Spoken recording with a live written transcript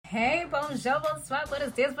Hey, bonjour, bonsoir,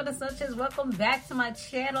 buenos dias, buenas noches. Welcome back to my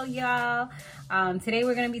channel, y'all. Today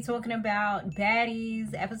we're going to be talking about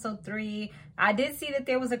Baddies, episode 3. I did see that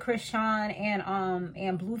there was a Chrisean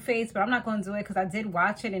and Blueface, but I'm not going to do it because I did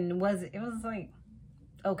watch it and it was like,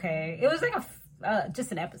 okay. It was like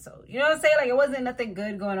just an episode. You know what I'm saying? Like, it wasn't nothing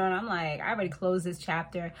good going on. I'm like, I already closed this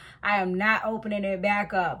chapter. I am not opening it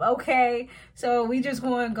back up. Okay. So we just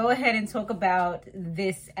want to go ahead and talk about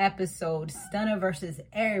this episode, Stunna versus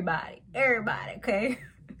everybody. Everybody. Okay.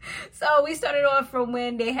 So we started off from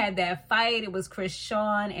when they had that fight. It was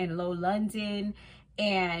Chrisean and Low London.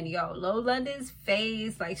 And yo, Low London's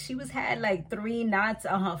face, like she had like 3 knots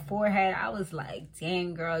on her forehead. I was like,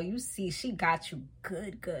 dang girl, you see, she got you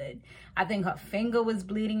good. I think her finger was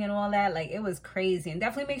bleeding and all that. Like, it was crazy. And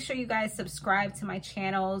definitely make sure you guys subscribe to my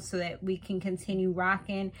channel so that we can continue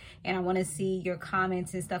rocking. And I want to see your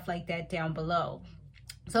comments and stuff like that down below.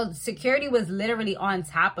 So security was literally on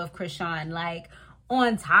top of Chrisean, like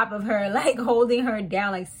on top of her, like holding her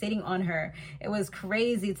down, like sitting on her. It was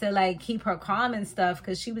crazy to like keep her calm and stuff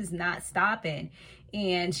because she was not stopping.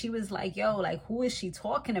 And she was like, yo, like, who is she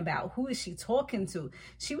talking about? Who is she talking to?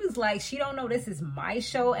 She was like, she don't know this is my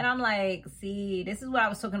show. And I'm like, see, this is what I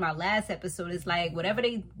was talking about last episode. It's like whatever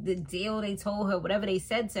the deal they told her, whatever they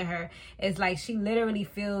said to her, is like she literally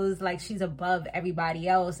feels like she's above everybody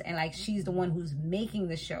else and like she's the one who's making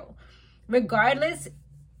the show. Regardless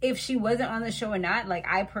if she wasn't on the show or not, like,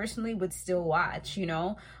 I personally would still watch, you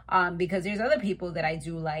know, because there's other people that I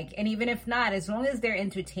do like. And even if not, as long as they're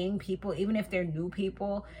entertaining people, even if they're new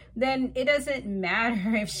people, then it doesn't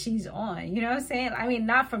matter if she's on, you know what I'm saying? I mean,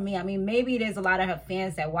 not for me. I mean, maybe there's a lot of her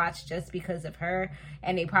fans that watch just because of her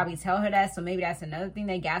and they probably tell her that. So maybe that's another thing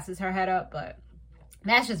that gasses her head up, but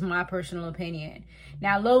that's just my personal opinion.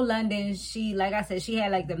 Now, Low London, she, like I said, she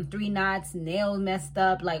had like them 3 knots, nails messed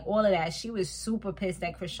up, like all of that. She was super pissed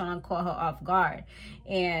that Chrisean caught her off guard.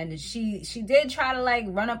 And she did try to like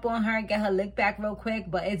run up on her, get her lick back real quick,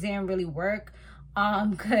 but it didn't really work.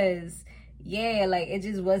 Cause yeah, like it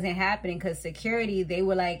just wasn't happening because security, they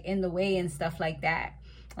were like in the way and stuff like that.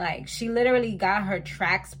 Like, she literally got her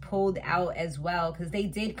tracks pulled out as well because they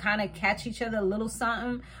did kind of catch each other a little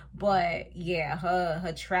something. But yeah,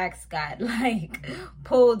 her tracks got like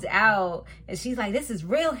pulled out and she's like, this is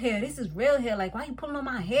real hair. This is real hair. Like, why are you pulling on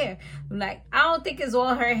my hair? I'm like, I don't think it's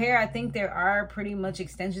all her hair. I think there are pretty much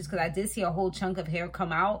extensions because I did see a whole chunk of hair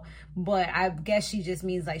come out. But I guess she just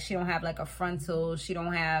means like she don't have like a frontal. She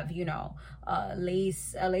don't have, you know, a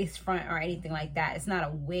lace front or anything like that. It's not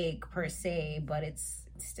a wig per se, but it's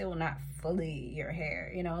still not fully your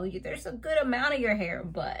hair, you know. There's a good amount of your hair,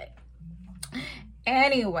 but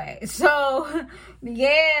anyway, so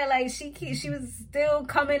yeah, like she was still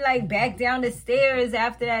coming like back down the stairs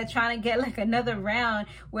after that, trying to get like another round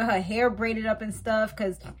with her hair braided up and stuff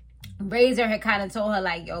because Razor had kind of told her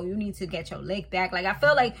like, yo, you need to get your lick back. Like, I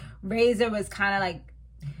feel like Razor was kind of like,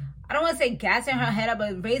 I don't want to say gassing her head up,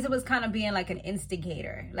 but Razor was kind of being like an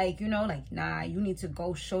instigator. Like, you know, like, nah, you need to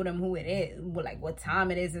go show them who it is, like what time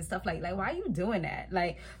it is and stuff like why are you doing that?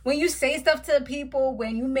 Like, when you say stuff to people,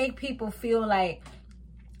 when you make people feel like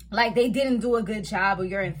they didn't do a good job or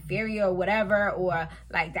you're inferior or whatever, or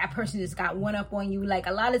like that person just got one up on you, like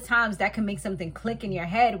a lot of times that can make something click in your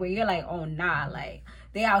head where you're like, oh nah, like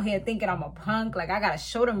they out here thinking I'm a punk, like I gotta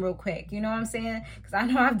show them real quick, you know what I'm saying? Because I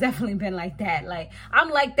know I've definitely been like that. Like, I'm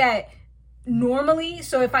like that normally,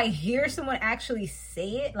 so if I hear someone actually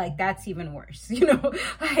say it, like that's even worse, you know.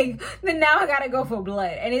 Like, then now I gotta go for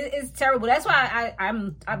blood and it's terrible. That's why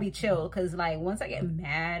I'll be chill, because like once I get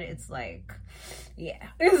mad, it's like, yeah,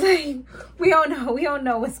 it's like we don't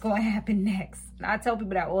know what's going to happen next. And I tell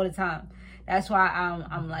people that all the time. That's why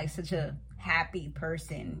I'm like such a happy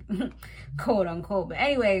person, quote unquote. But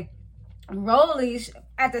anyway, Rolly,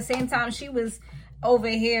 at the same time, she was over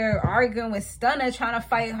here arguing with Stunna, trying to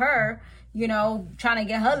fight her, you know, trying to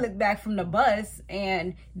get her lick back from the bus,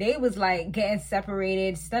 and they was like getting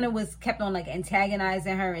separated. Stunna was kept on like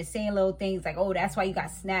antagonizing her and saying little things like, oh, that's why you got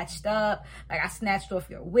snatched up, like I snatched off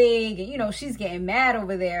your wig, and you know, she's getting mad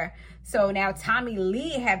over there. So now Tommy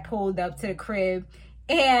Lee had pulled up to the crib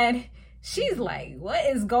and she's like, what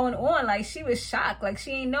is going on? Like, she was shocked, like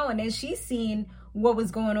she ain't know. And then she seen what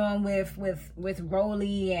was going on with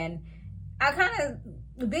Rolly, and I kind of,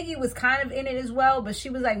 Biggie was kind of in it as well, but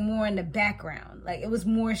she was like more in the background. Like, it was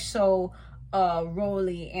more so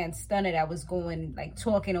Rolly and Stunna that was going like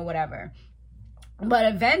talking or whatever. But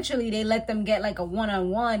eventually they let them get like a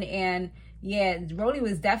one-on-one, and yeah, Rolly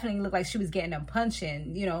was definitely looked like she was getting a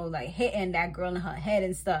punching, you know, like hitting that girl in her head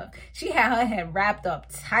and stuff. She had her head wrapped up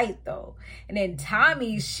tight though. And then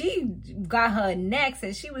Tommy, she got her next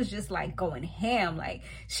and she was just like going ham. Like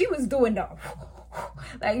she was doing the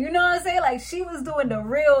like, you know what I'm saying? Like she was doing the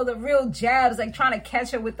real jabs, like trying to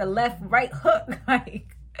catch her with the left right hook,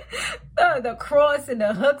 like the cross and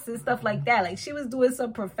the hooks and stuff like that. Like she was doing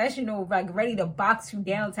some professional, like ready to box you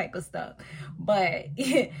down type of stuff. But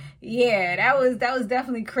yeah, that was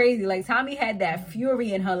definitely crazy. Like Tommy had that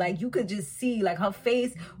fury in her. Like you could just see like her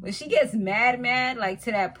face when she gets mad, like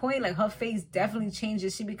to that point, like her face definitely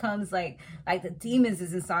changes. She becomes like the demons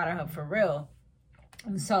is inside of her for real.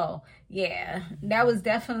 So yeah, that was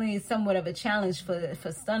definitely somewhat of a challenge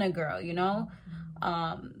for Stunner Girl, you know.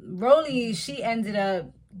 Rolly, she ended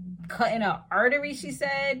up cutting her artery, she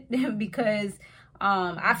said, because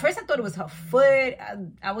at first I thought it was her foot.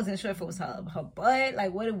 I wasn't sure if it was her butt,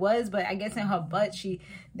 like what it was, but I guess in her butt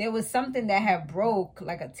there was something that had broke,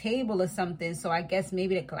 like a table or something. So I guess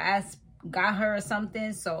maybe the glass got her or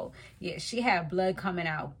something. So yeah, she had blood coming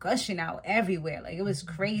out, gushing out everywhere. Like it was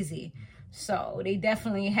crazy. So they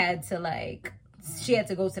definitely had to she had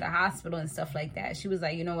to go to the hospital and stuff like that. She was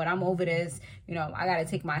like, you know what, I'm over this. You know, I got to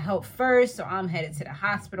take my health first. So I'm headed to the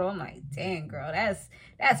hospital. I'm like, dang, girl,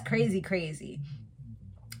 that's crazy.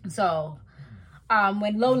 So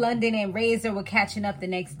when Low London and Razor were catching up the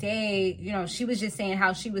next day, you know, she was just saying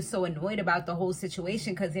how she was so annoyed about the whole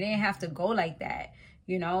situation because it didn't have to go like that,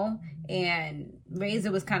 you know. And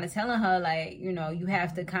Razor was kind of telling her, like, you know, you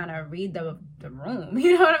have to kind of read the room,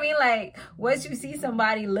 you know what I mean? Like, once you see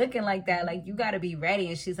somebody looking like that, like, you got to be ready.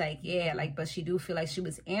 And she's like, yeah, like, but she do feel like she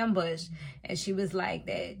was ambushed. And she was like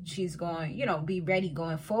that she's going, you know, be ready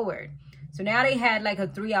going forward. So now they had like a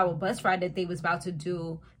 3-hour bus ride that they was about to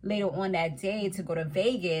do later on that day to go to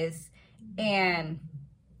Vegas. And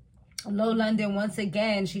Low London, once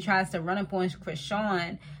again, she tries to run up on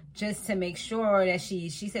Chrisean just to make sure that she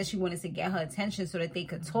said she wanted to get her attention so that they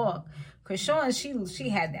could talk. Chrisean, she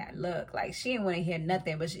had that look, like she didn't want to hear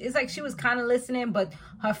nothing, but it's like she was kind of listening, but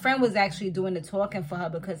her friend was actually doing the talking for her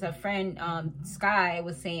because her friend Sky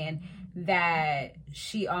was saying that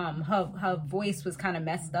she her voice was kind of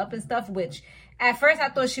messed up and stuff, which at first I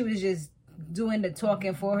thought she was just doing the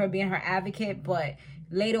talking for her, being her advocate, but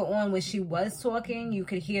later on when she was talking, you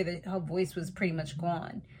could hear that her voice was pretty much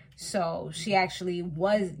gone. So she actually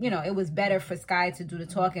was, you know, it was better for Sky to do the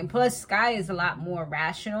talking. Plus Sky is a lot more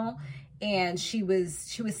rational, and she was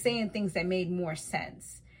saying things that made more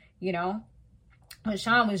sense, you know. But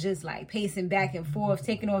Sean was just like pacing back and forth,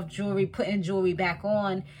 taking off jewelry, putting jewelry back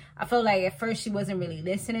on. I felt like at first she wasn't really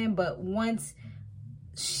listening, but once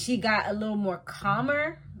she got a little more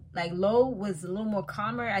calmer, like Low was a little more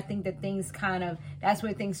calmer, I think that that's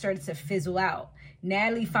where things started to fizzle out.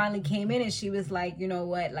 Natalie finally came in and she was like, you know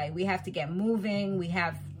what, like we have to get moving. We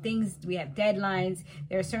have deadlines.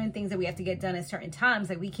 There are certain things that we have to get done at certain times.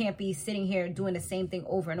 Like we can't be sitting here doing the same thing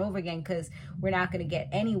over and over again because we're not going to get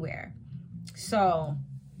anywhere. So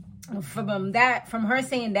from her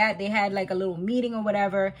saying that, they had like a little meeting or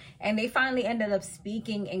whatever, and they finally ended up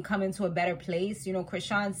speaking and coming to a better place. You know,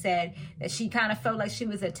 Chrisean said that she kind of felt like she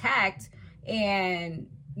was attacked, and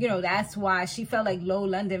you know, that's why she felt like Low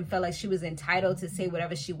London felt like she was entitled to say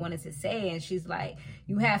whatever she wanted to say. And she's like,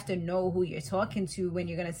 you have to know who you're talking to when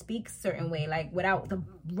you're going to speak a certain way, like without the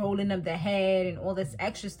rolling of the head and all this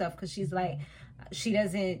extra stuff. Cause she's like, she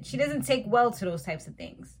doesn't take well to those types of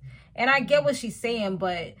things. And I get what she's saying,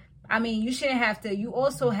 but I mean, you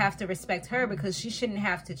also have to respect her because she shouldn't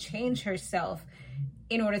have to change herself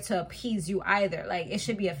in order to appease you either. Like it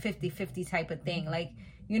should be a 50-50 type of thing. Like,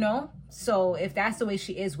 you know, so if that's the way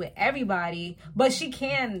she is with everybody, but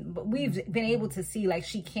we've been able to see like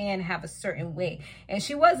she can have a certain way. And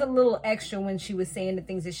she was a little extra when she was saying the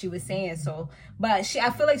things that she was saying. So, but I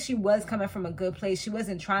feel like she was coming from a good place. She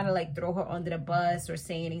wasn't trying to like throw her under the bus or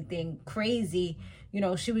say anything crazy. You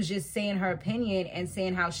know, she was just saying her opinion and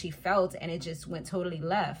saying how she felt, and it just went totally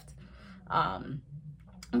left.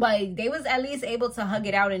 But they was at least able to hug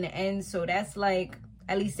it out in the end. So that's like,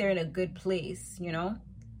 at least they're in a good place, you know?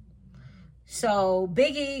 So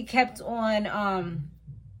Biggie kept on,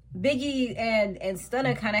 Biggie and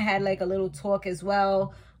Stunner kind of had like a little talk as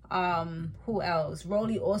well. Who else?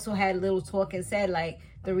 Rolly also had a little talk and said like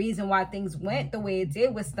the reason why things went the way it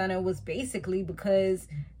did with Stunner was basically because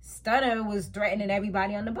Stunner was threatening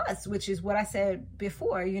everybody on the bus, which is what I said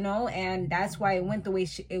before, you know, and that's why it went the way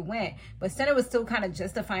it went. But Stunner was still kind of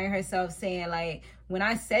justifying herself, saying like, when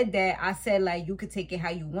I said that, I said like, you could take it how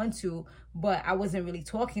you want to, but I wasn't really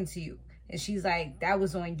talking to you. And she's like, that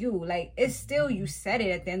was on you. Like, it's still, you said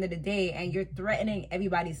it at the end of the day, and you're threatening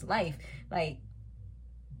everybody's life. Like,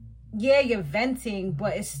 yeah, you're venting,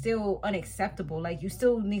 but it's still unacceptable. Like, you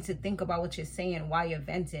still need to think about what you're saying while you're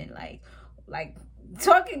venting. Like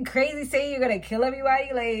talking crazy, saying you're gonna kill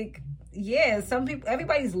everybody. Like, yeah, some people,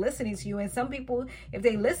 everybody's listening to you, and some people, if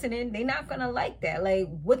they listening, they're not gonna like that. Like,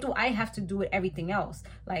 what do I have to do with everything else?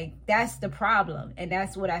 Like, that's the problem, and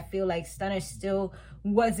that's what I feel like Stunna still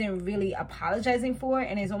wasn't really apologizing for,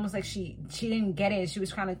 and it's almost like she didn't get it. She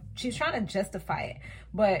was trying to justify it,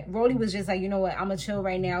 but Rolly was just like, you know what, I'm gonna chill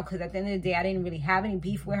right now, because at the end of the day, I didn't really have any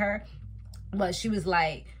beef with her, but she was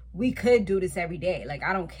like, we could do this every day. Like,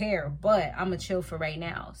 I don't care, but I'm gonna chill for right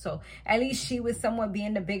now. So at least she was somewhat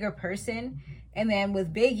being the bigger person. And then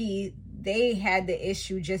with Biggie, they had the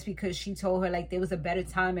issue just because she told her like there was a better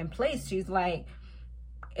time and place. She's like,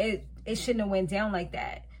 it shouldn't have went down like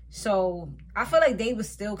that. So I feel like they was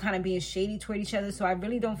still kind of being shady toward each other. So I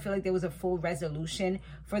really don't feel like there was a full resolution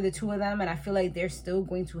for the two of them. And I feel like they're still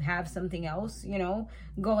going to have something else, you know,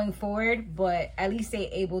 going forward. But at least they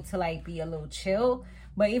able to like be a little chill.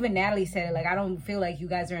 But even Natalie said it, like, I don't feel like you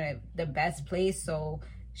guys are in the best place. So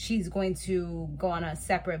she's going to go on a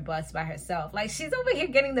separate bus by herself. Like, she's over here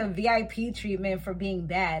getting the VIP treatment for being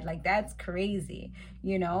bad. Like, that's crazy,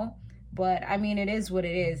 you know? But, I mean, it is what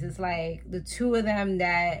it is. It's like the two of them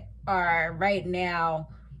that are right now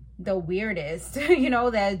the weirdest, you know,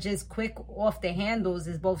 that just quick off the handles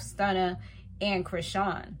is both Stunna and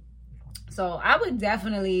Chrisean. So I would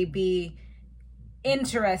definitely be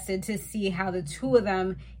interested to see how the two of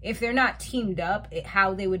them, if they're not teamed up,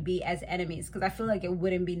 how they would be as enemies. Because I feel like it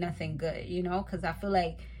wouldn't be nothing good, you know? Because I feel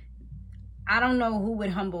like, I don't know who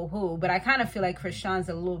would humble who, but I kind of feel like Chrisean's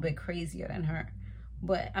a little bit crazier than her.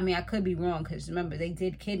 But, I mean, I could be wrong, because remember, they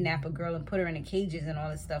did kidnap a girl and put her in the cages and all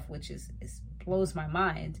this stuff, which is blows my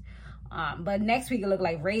mind. But next week, it looked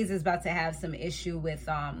like Ray's is about to have some issue with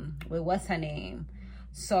what's her name.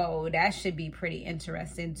 So that should be pretty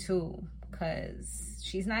interesting, too, because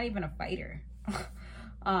she's not even a fighter.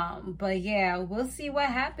 But, yeah, we'll see what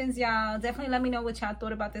happens, y'all. Definitely let me know what y'all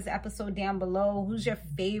thought about this episode down below. Who's your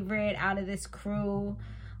favorite out of this crew?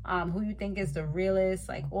 Who you think is the realest?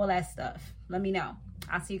 Like, all that stuff. Let me know.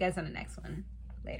 I'll see you guys on the next one.